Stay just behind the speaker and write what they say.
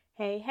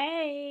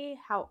Hey,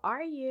 how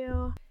are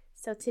you?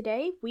 So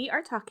today we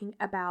are talking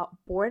about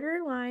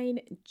borderline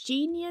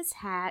genius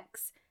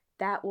hacks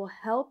that will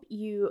help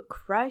you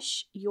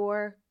crush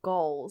your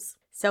goals.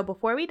 So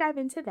before we dive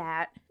into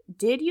that,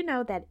 did you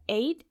know that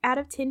 8 out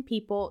of 10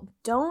 people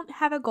don't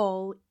have a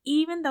goal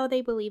even though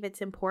they believe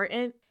it's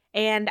important?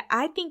 And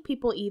I think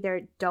people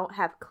either don't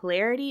have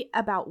clarity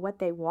about what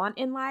they want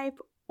in life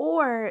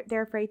or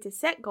they're afraid to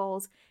set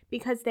goals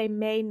because they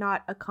may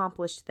not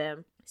accomplish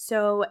them.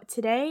 So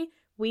today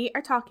we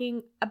are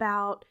talking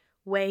about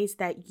ways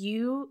that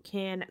you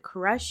can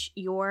crush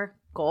your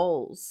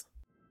goals.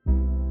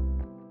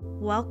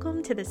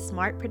 Welcome to the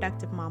Smart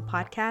Productive Mom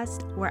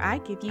podcast, where I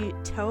give you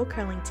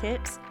toe-curling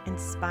tips and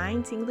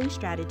spine-tingling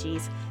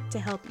strategies to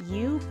help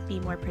you be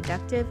more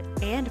productive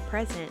and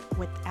present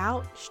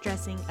without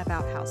stressing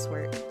about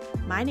housework.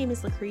 My name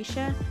is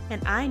Lucretia,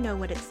 and I know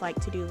what it's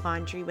like to do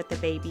laundry with the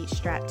baby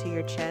strapped to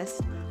your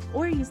chest,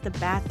 or use the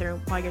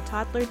bathroom while your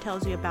toddler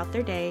tells you about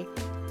their day,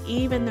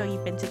 even though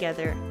you've been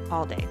together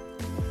all day.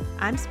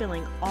 I'm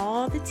spilling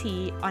all the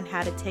tea on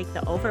how to take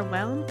the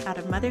overwhelm out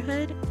of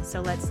motherhood,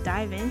 so let's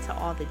dive into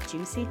all the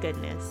juicy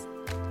goodness.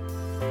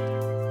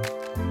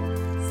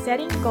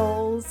 Setting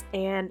goals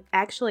and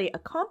actually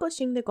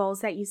accomplishing the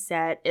goals that you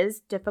set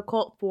is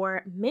difficult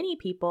for many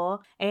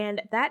people,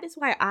 and that is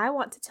why I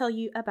want to tell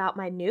you about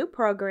my new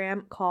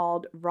program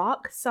called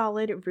Rock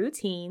Solid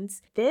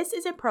Routines. This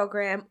is a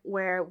program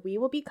where we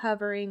will be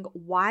covering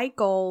why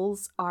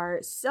goals are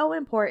so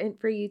important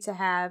for you to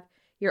have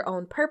your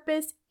own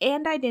purpose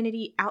and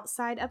identity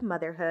outside of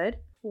motherhood,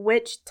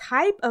 which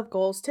type of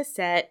goals to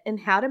set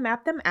and how to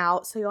map them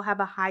out so you'll have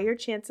a higher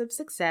chance of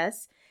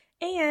success,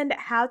 and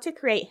how to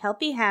create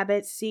healthy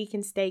habits so you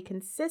can stay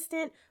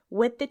consistent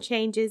with the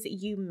changes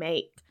you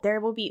make. There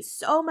will be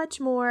so much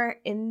more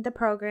in the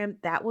program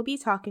that we'll be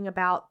talking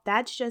about.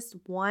 That's just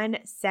one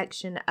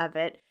section of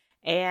it,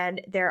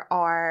 and there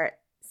are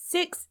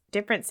 6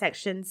 different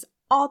sections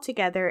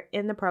altogether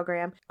in the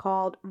program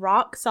called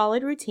Rock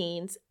Solid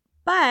Routines.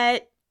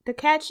 But the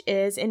catch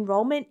is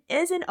enrollment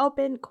isn't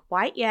open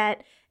quite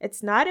yet.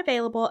 It's not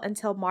available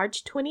until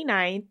March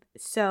 29th.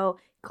 So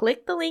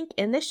click the link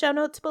in the show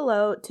notes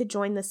below to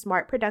join the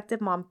Smart Productive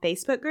Mom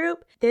Facebook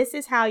group. This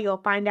is how you'll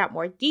find out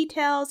more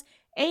details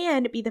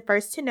and be the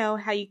first to know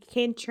how you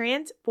can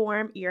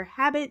transform your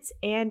habits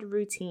and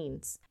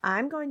routines.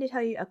 I'm going to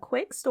tell you a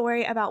quick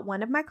story about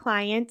one of my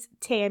clients,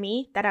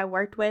 Tammy, that I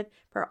worked with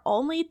for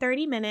only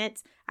 30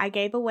 minutes. I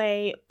gave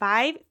away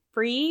 5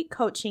 free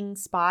coaching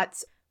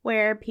spots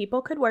where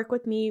people could work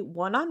with me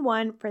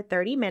one-on-one for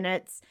 30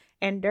 minutes.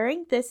 And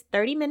during this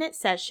 30-minute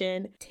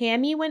session,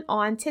 Tammy went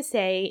on to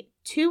say,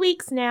 2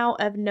 weeks now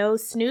of no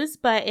snooze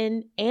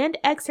button and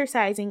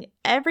exercising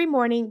every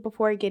morning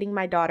before getting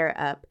my daughter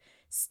up.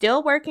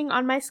 Still working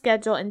on my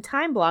schedule and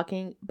time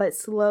blocking, but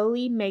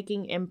slowly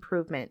making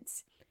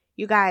improvements.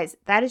 You guys,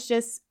 that is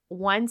just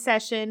one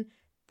session,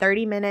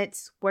 30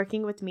 minutes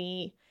working with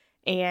me.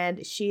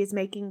 And she is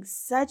making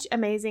such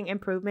amazing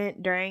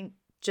improvement during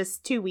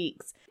just 2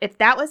 weeks. If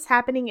that was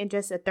happening in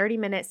just a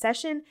 30-minute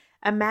session,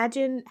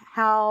 imagine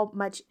how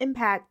much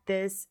impact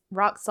this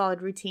Rock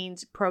Solid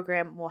Routines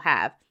program will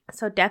have.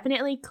 So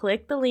definitely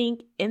click the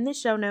link in the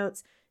show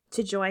notes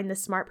to join the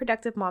Smart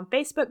Productive Mom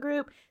Facebook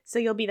group so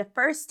you'll be the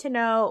first to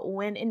know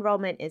when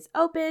enrollment is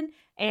open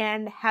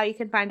and how you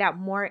can find out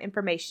more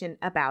information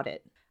about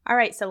it. All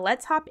right, so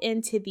let's hop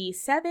into the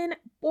 7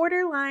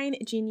 borderline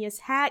genius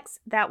hacks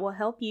that will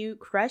help you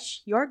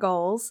crush your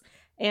goals.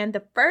 And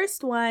the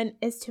first one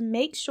is to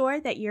make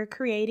sure that you're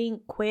creating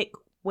quick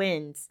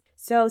wins.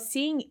 So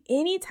seeing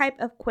any type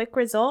of quick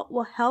result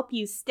will help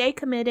you stay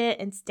committed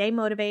and stay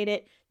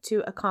motivated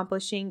to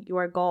accomplishing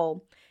your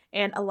goal.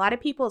 And a lot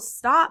of people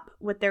stop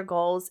with their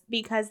goals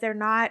because they're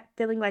not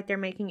feeling like they're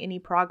making any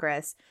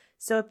progress.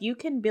 So if you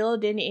can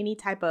build in any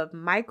type of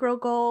micro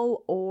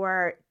goal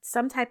or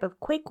some type of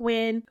quick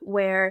win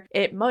where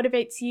it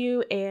motivates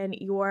you and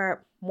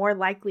you're more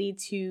likely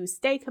to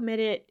stay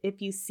committed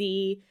if you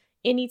see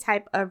any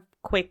type of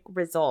quick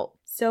result.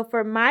 So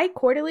for my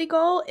quarterly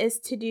goal is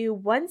to do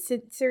one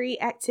sensory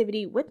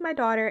activity with my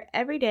daughter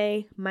every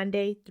day,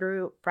 Monday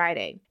through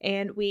Friday.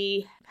 And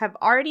we have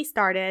already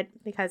started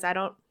because I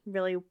don't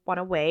really want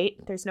to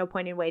wait. There's no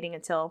point in waiting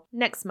until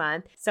next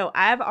month. So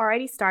I've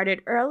already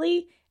started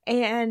early.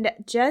 And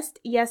just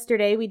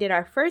yesterday, we did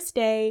our first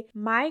day.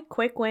 My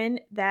quick win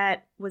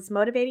that was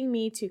motivating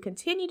me to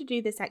continue to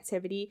do this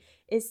activity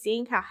is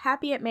seeing how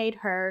happy it made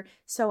her.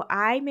 So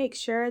I make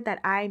sure that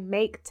I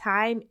make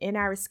time in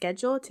our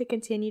schedule to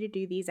continue to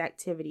do these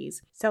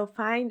activities. So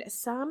find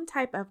some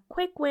type of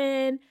quick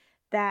win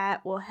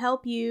that will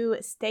help you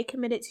stay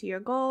committed to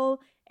your goal.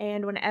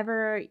 And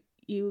whenever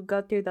you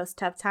go through those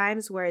tough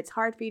times where it's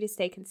hard for you to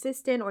stay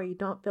consistent or you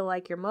don't feel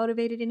like you're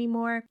motivated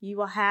anymore, you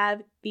will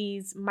have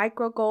these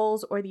micro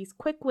goals or these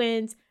quick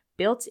wins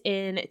built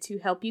in to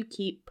help you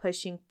keep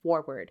pushing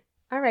forward.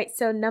 All right,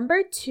 so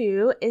number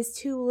 2 is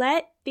to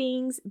let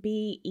things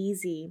be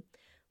easy.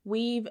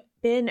 We've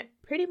been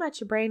pretty much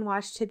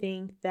brainwashed to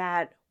think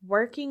that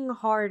working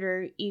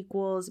harder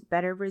equals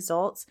better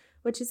results,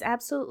 which is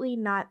absolutely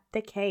not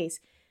the case.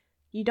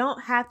 You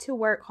don't have to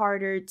work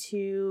harder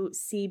to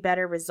see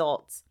better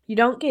results. You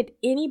don't get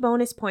any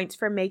bonus points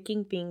for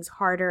making things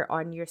harder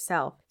on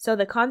yourself. So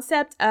the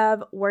concept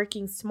of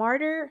working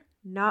smarter,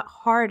 not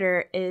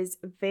harder, is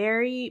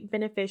very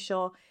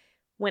beneficial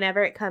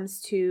whenever it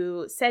comes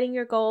to setting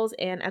your goals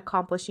and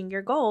accomplishing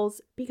your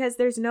goals, because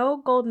there's no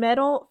gold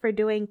medal for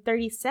doing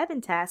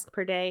 37 tasks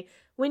per day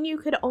when you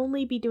could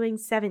only be doing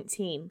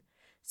 17.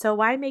 So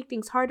why make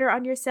things harder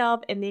on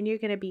yourself, and then you're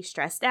going to be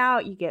stressed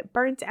out, you get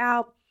burnt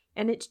out,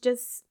 and it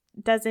just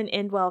doesn't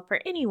end well for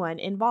anyone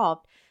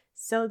involved.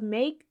 So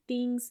make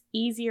things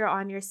easier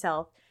on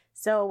yourself.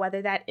 So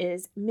whether that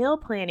is meal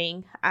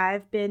planning,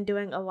 I've been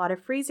doing a lot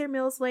of freezer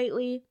meals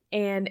lately,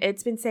 and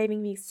it's been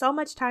saving me so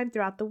much time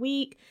throughout the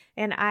week.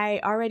 And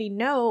I already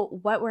know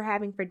what we're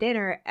having for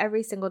dinner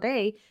every single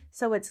day.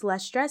 So it's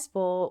less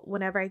stressful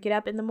whenever I get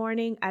up in the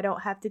morning. I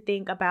don't have to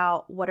think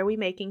about what are we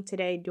making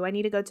today? Do I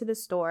need to go to the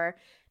store?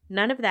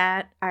 None of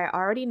that. I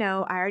already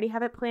know. I already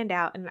have it planned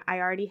out, and I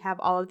already have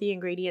all of the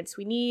ingredients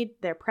we need.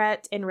 They're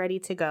prepped and ready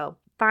to go.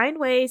 Find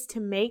ways to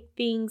make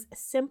things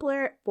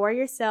simpler for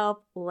yourself.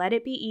 Let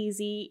it be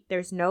easy.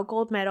 There's no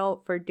gold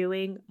medal for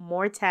doing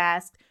more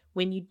tasks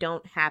when you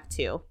don't have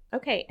to.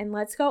 Okay, and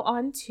let's go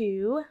on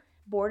to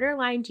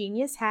borderline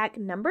genius hack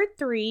number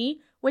 3,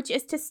 which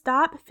is to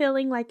stop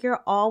feeling like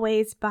you're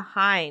always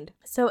behind.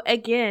 So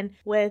again,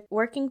 with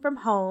working from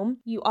home,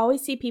 you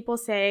always see people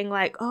saying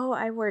like, oh,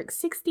 I work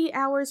 60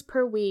 hours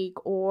per week,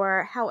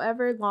 or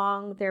however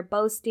long they're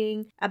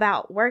boasting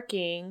about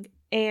working.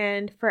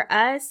 And for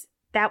us,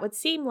 that would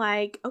seem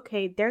like,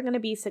 okay, they're going to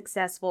be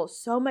successful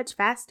so much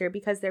faster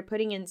because they're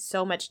putting in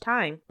so much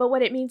time. But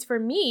what it means for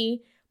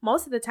me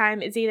most of the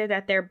time is either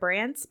that they're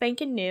brand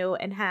spanking new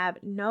and have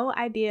no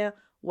idea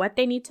what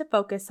they need to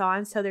focus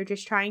on, so they're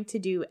just trying to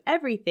do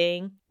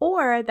everything,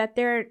 or that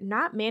they're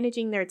not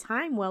managing their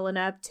time well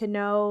enough to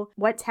know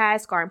what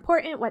tasks are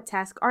important, what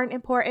tasks aren't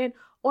important,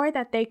 or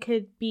that they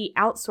could be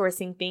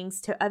outsourcing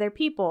things to other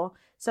people.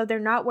 So they're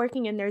not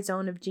working in their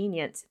zone of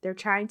genius. They're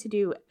trying to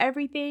do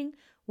everything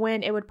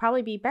when it would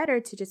probably be better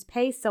to just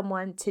pay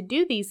someone to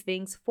do these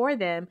things for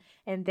them,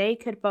 and they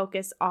could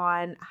focus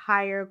on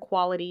higher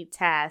quality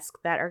tasks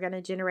that are going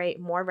to generate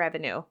more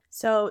revenue.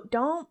 So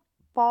don't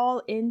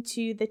fall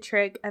into the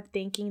trick of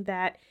thinking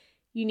that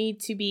you need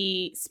to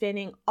be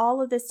spending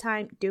all of this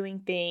time doing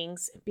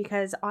things,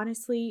 because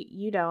honestly,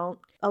 you don't.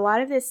 A lot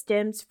of this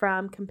stems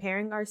from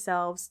comparing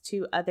ourselves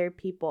to other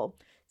people.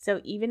 So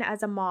even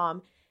as a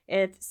mom,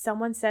 if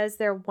someone says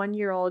their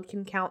 1-year-old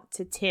can count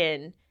to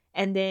 10,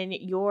 and then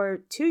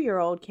your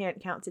 2-year-old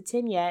can't count to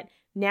 10 yet,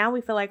 now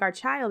we feel like our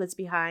child is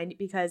behind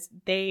because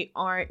they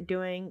aren't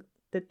doing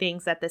the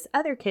things that this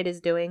other kid is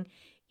doing,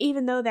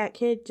 even though that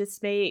kid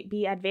just may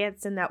be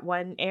advanced in that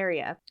one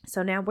area.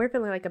 So now we're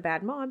feeling like a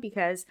bad mom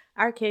because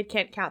our kid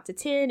can't count to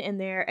 10 and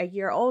they're a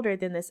year older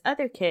than this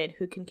other kid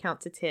who can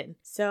count to 10.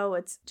 So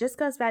it just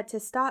goes back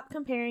to stop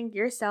comparing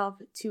yourself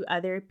to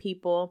other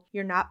people.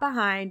 You're not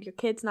behind. Your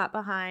kid's not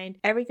behind.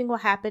 Everything will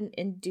happen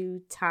in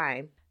due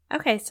time.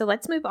 Okay, so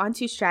let's move on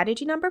to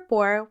strategy number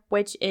 4,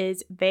 which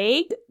is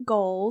vague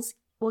goals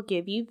will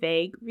give you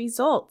vague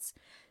results.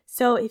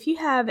 So if you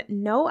have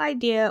no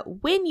idea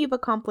when you've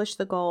accomplished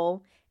the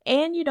goal,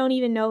 and you don't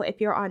even know if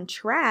you're on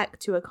track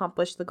to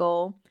accomplish the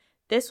goal,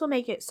 this will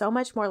make it so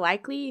much more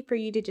likely for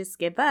you to just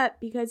give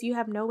up because you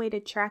have no way to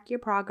track your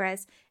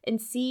progress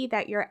and see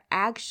that you're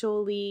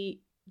actually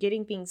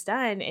getting things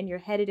done and you're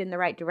headed in the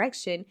right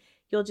direction.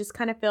 You'll just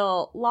kind of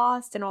feel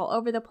lost and all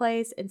over the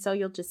place, and so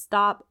you'll just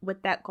stop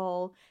with that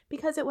goal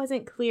because it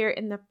wasn't clear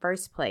in the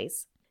first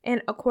place.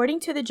 And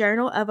according to the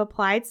Journal of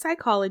Applied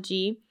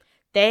Psychology,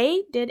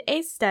 they did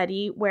a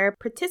study where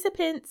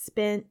participants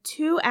spent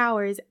 2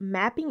 hours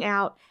mapping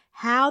out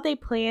how they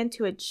plan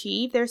to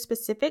achieve their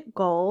specific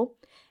goal,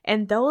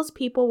 and those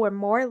people were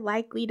more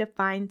likely to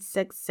find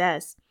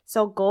success.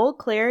 So goal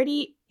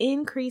clarity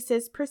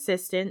increases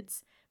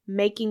persistence,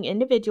 making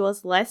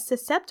individuals less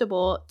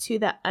susceptible to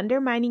the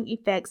undermining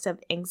effects of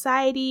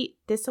anxiety,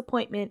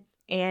 disappointment,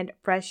 and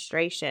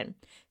frustration.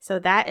 So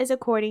that is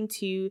according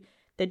to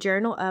the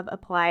Journal of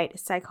Applied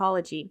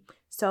Psychology.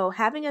 So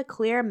having a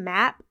clear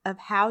map of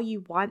how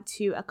you want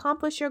to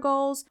accomplish your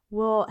goals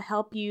will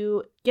help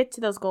you get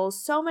to those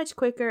goals so much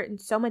quicker and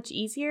so much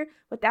easier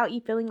without you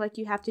feeling like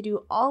you have to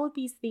do all of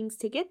these things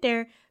to get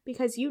there,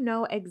 because you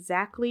know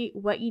exactly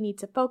what you need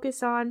to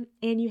focus on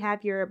and you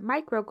have your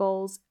micro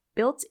goals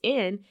built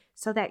in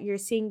so that you're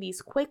seeing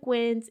these quick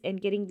wins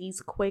and getting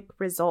these quick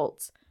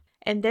results.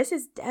 And this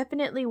is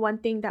definitely one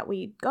thing that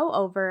we go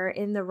over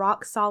in the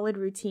Rock Solid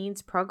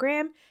Routines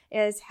program,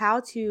 is how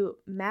to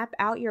map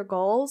out your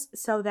goals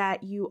so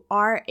that you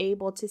are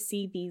able to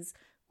see these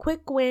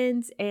quick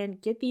wins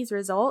and get these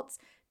results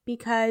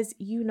because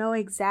you know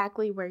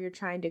exactly where you're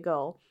trying to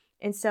go.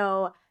 And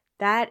so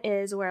That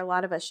is where a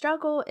lot of us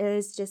struggle,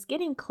 is just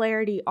getting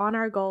clarity on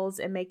our goals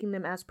and making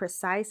them as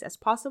precise as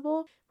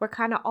possible. We're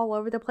kind of all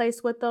over the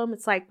place with them.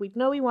 It's like we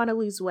know we want to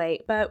lose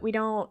weight, but we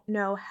don't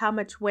know how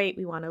much weight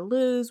we want to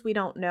lose. We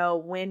don't know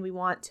when we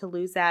want to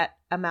lose that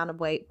amount of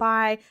weight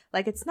by.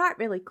 Like, it's not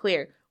really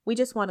clear. We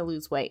just want to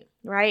lose weight,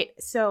 right?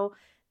 So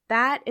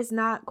that is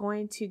not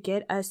going to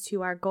get us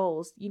to our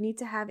goals. You need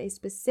to have a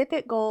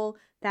specific goal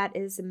that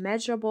is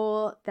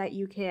measurable, that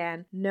you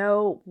can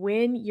know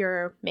when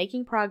you're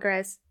making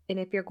progress and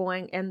if you're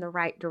going in the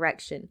right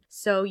direction.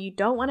 So you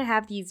don't want to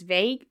have these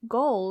vague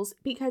goals,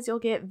 because you'll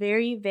get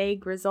very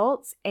vague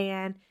results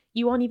and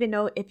you won't even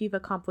know if you've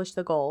accomplished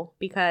the goal,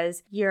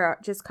 because you're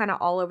just kind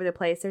of all over the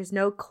place. There's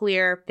no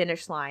clear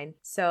finish line.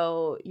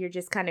 So you're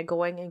just kind of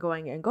going and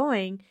going and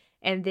going.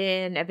 And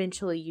then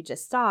eventually you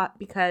just stop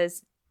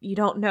because you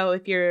don't know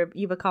if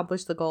you've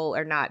accomplished the goal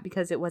or not,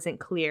 because it wasn't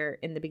clear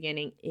in the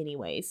beginning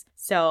anyways.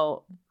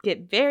 So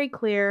get very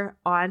clear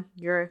on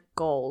your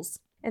goals.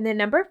 And then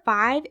number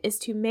 5 is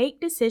to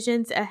make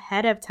decisions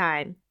ahead of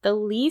time. The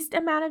least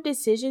amount of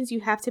decisions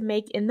you have to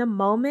make in the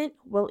moment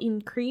will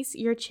increase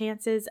your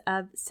chances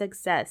of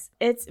success.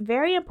 It's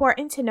very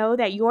important to know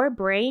that your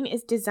brain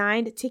is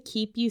designed to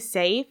keep you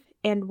safe.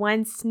 And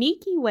one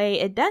sneaky way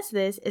it does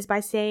this is by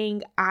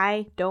saying,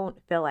 I don't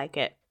feel like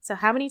it. So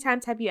how many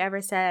times have you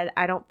ever said,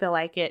 I don't feel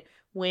like it,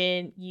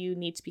 when you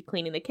need to be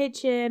cleaning the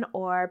kitchen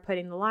or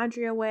putting the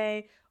laundry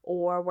away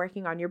or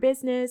working on your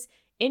business?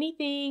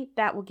 Anything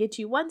that will get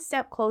you one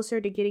step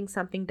closer to getting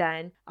something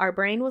done, our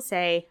brain will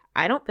say,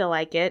 I don't feel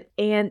like it.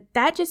 And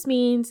that just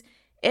means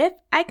if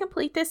I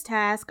complete this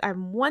task,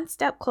 I'm one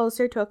step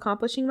closer to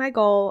accomplishing my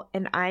goal,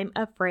 and I'm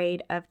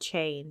afraid of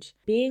change.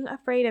 Being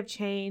afraid of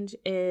change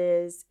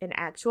is an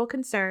actual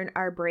concern.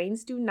 Our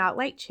brains do not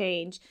like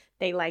change.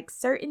 They like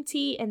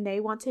certainty, and they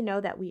want to know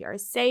that we are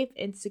safe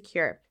and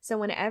secure. So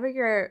whenever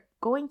you're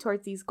going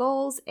towards these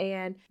goals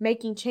and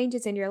making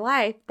changes in your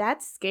life,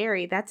 that's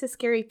scary. That's a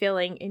scary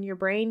feeling, and your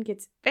brain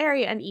gets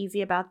very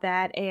uneasy about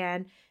that,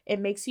 and it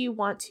makes you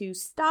want to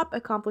stop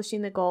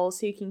accomplishing the goal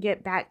so you can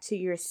get back to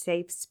your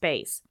safe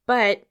space.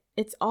 But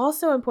it's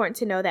also important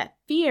to know that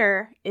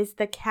fear is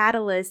the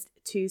catalyst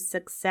to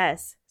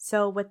success.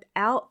 So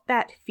without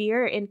that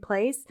fear in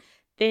place,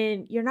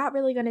 then you're not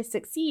really going to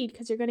succeed,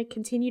 because you're going to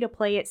continue to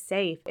play it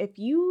safe. If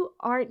you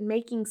aren't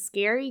making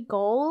scary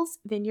goals,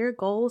 then your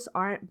goals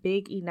aren't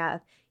big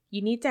enough.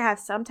 You need to have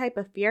some type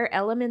of fear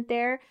element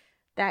there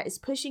that is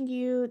pushing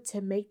you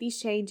to make these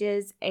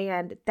changes,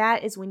 and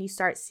that is when you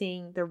start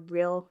seeing the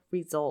real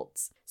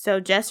results. So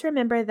just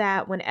remember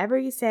that whenever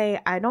you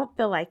say, I don't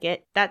feel like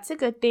it, that's a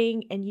good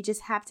thing, and you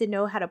just have to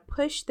know how to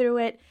push through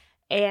it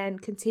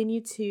and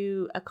continue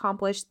to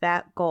accomplish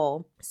that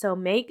goal. So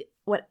make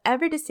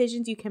whatever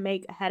decisions you can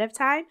make ahead of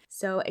time.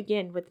 So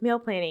again, with meal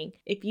planning,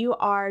 if you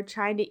are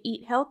trying to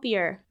eat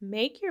healthier,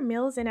 make your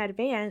meals in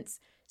advance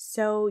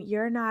so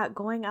you're not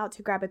going out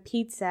to grab a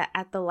pizza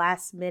at the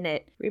last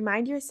minute.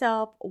 Remind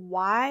yourself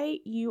why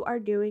you are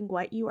doing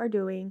what you are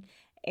doing,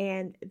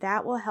 and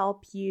that will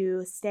help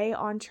you stay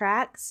on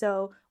track.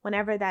 So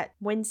whenever that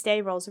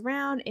Wednesday rolls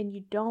around and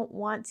you don't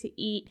want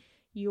to eat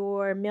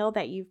your meal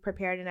that you've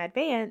prepared in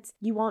advance,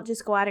 you won't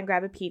just go out and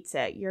grab a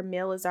pizza. Your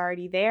meal is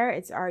already there.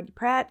 It's already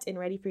prepped and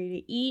ready for you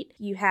to eat.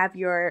 You have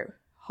your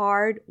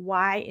hard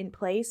why in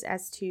place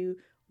as to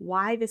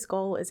why this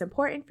goal is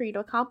important for you to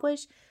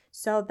accomplish.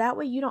 So that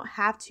way you don't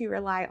have to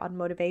rely on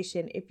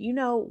motivation. If you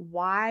know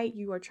why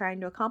you are trying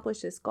to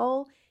accomplish this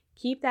goal,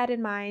 keep that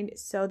in mind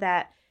so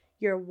that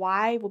your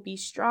why will be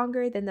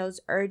stronger than those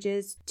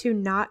urges to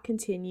not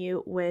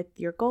continue with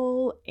your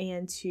goal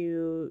and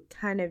to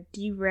kind of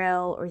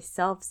derail or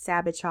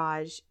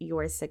self-sabotage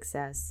your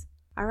success.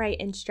 All right,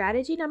 and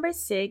strategy number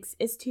 6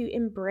 is to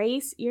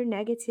embrace your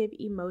negative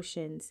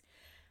emotions.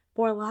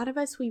 For a lot of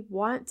us, we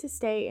want to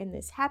stay in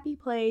this happy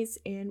place,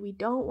 and we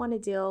don't want to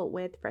deal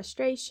with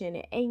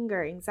frustration,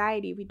 anger,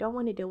 anxiety. We don't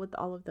want to deal with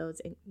all of those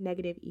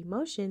negative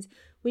emotions.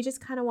 We just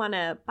kind of want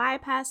to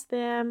bypass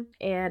them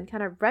and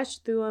kind of rush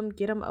through them,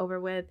 get them over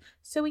with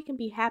so we can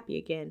be happy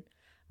again.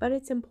 But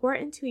it's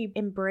important to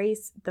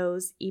embrace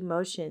those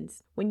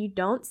emotions. When you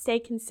don't stay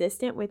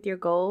consistent with your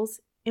goals,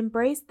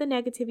 embrace the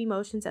negative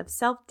emotions of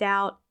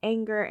self-doubt,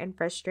 anger, and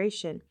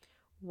frustration.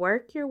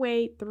 Work your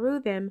way through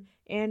them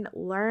and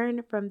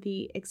learn from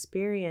the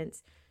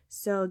experience.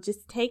 So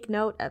just take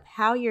note of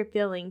how you're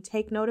feeling.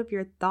 Take note of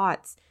your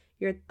thoughts.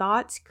 Your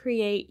thoughts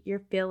create your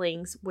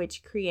feelings,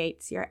 which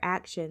creates your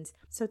actions.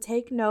 So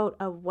take note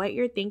of what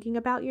you're thinking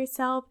about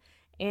yourself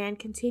and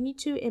continue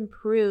to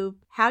improve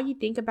how you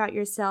think about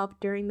yourself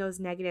during those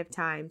negative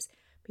times,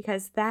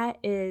 because that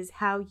is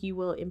how you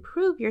will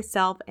improve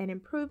yourself and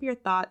improve your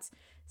thoughts,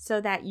 so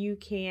that you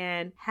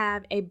can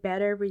have a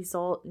better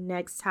result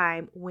next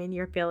time when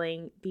you're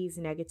feeling these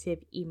negative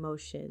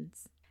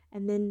emotions.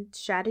 And then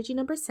strategy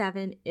number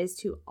 7 is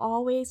to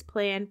always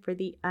plan for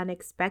the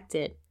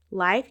unexpected.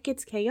 Life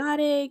gets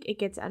chaotic, it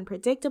gets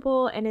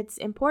unpredictable, and it's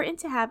important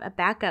to have a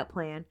backup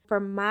plan. For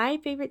my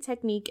favorite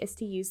technique is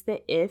to use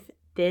the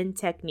if-then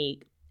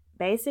technique.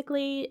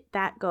 Basically,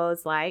 that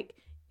goes like,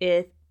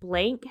 if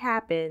blank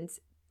happens,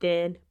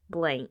 then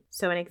blank.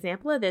 So an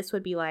example of this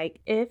would be like,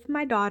 if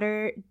my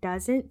daughter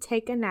doesn't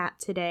take a nap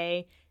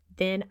today,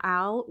 then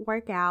I'll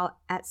work out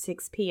at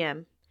 6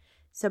 p.m.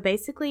 So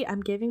basically,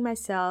 I'm giving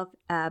myself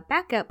a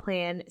backup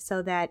plan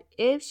so that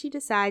if she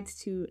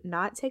decides to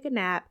not take a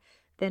nap,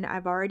 then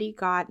I've already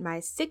got my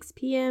 6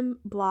 p.m.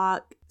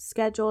 block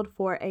scheduled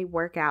for a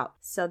workout.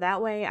 So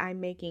that way I'm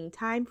making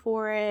time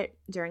for it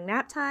during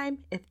nap time.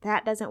 If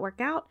that doesn't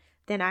work out,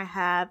 then I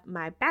have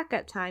my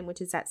backup time,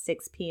 which is at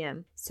 6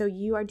 p.m. So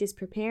you are just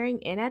preparing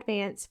in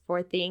advance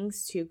for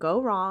things to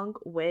go wrong,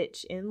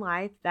 which in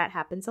life that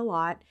happens a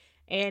lot.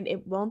 And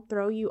it won't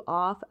throw you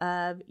off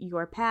of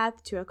your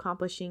path to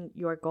accomplishing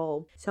your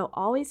goal. So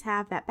always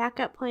have that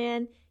backup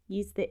plan.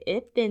 Use the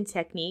if-then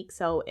technique.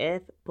 So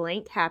if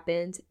blank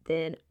happens,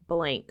 then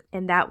blank.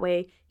 And that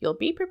way you'll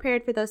be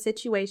prepared for those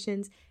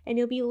situations and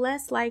you'll be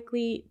less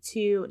likely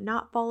to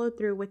not follow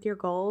through with your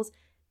goals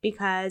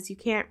because you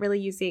can't really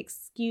use the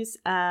excuse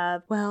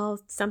of, well,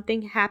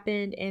 something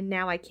happened and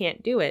now I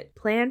can't do it.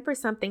 Plan for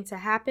something to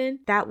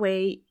happen. That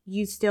way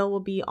you still will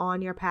be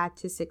on your path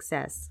to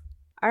success.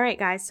 All right,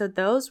 guys, so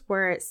those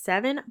were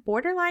 7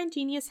 borderline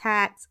genius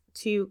hacks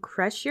to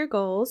crush your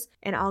goals,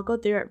 and I'll go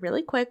through it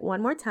really quick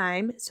one more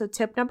time. So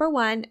tip number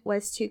 1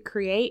 was to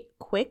create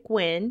quick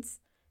wins.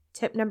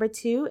 Tip number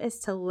 2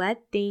 is to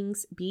let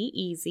things be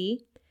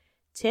easy.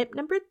 Tip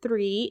number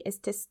 3 is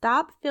to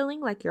stop feeling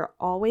like you're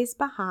always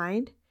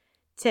behind.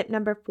 Tip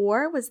number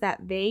 4 was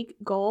that vague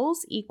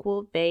goals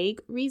equal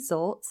vague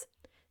results.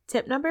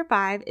 Tip number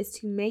 5 is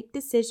to make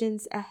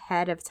decisions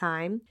ahead of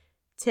time.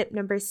 Tip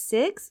number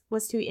 6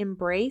 was to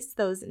embrace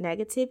those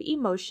negative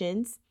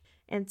emotions.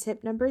 And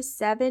tip number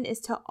 7 is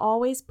to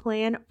always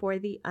plan for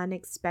the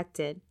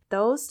unexpected.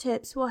 Those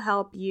tips will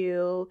help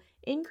you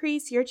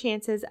increase your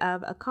chances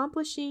of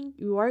accomplishing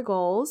your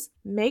goals.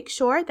 Make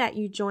sure that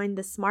you join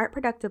the Smart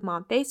Productive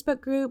Mom Facebook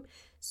group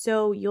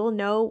so you'll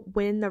know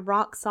when the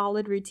Rock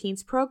Solid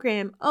Routines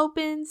program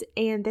opens.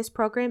 And this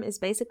program is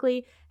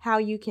basically how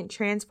you can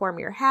transform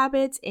your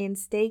habits and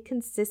stay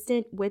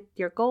consistent with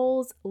your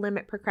goals,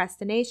 limit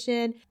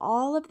procrastination.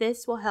 All of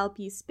this will help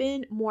you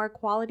spend more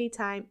quality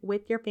time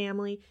with your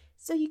family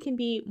so you can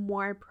be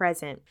more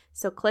present.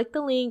 So click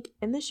the link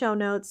in the show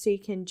notes so you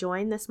can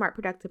join the Smart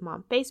Productive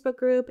Mom Facebook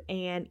group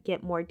and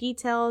get more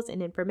details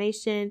and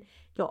information.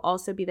 You'll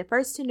also be the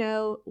first to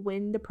know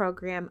when the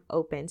program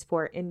opens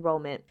for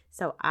enrollment.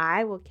 So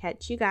I will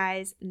catch you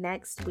guys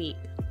next week.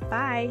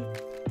 Bye.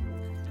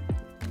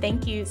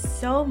 Thank you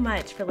so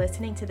much for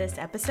listening to this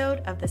episode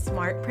of the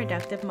Smart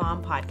Productive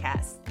Mom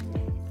podcast.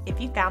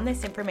 If you found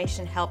this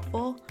information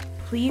helpful,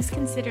 please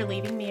consider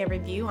leaving me a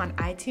review on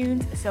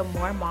iTunes so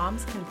more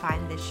moms can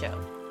find this show.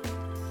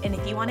 And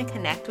if you want to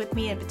connect with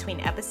me in between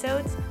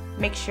episodes,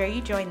 make sure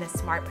you join the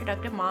Smart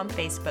Productive Mom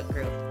Facebook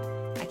group.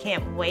 I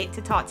can't wait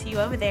to talk to you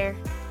over there.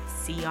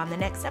 See you on the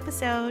next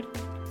episode.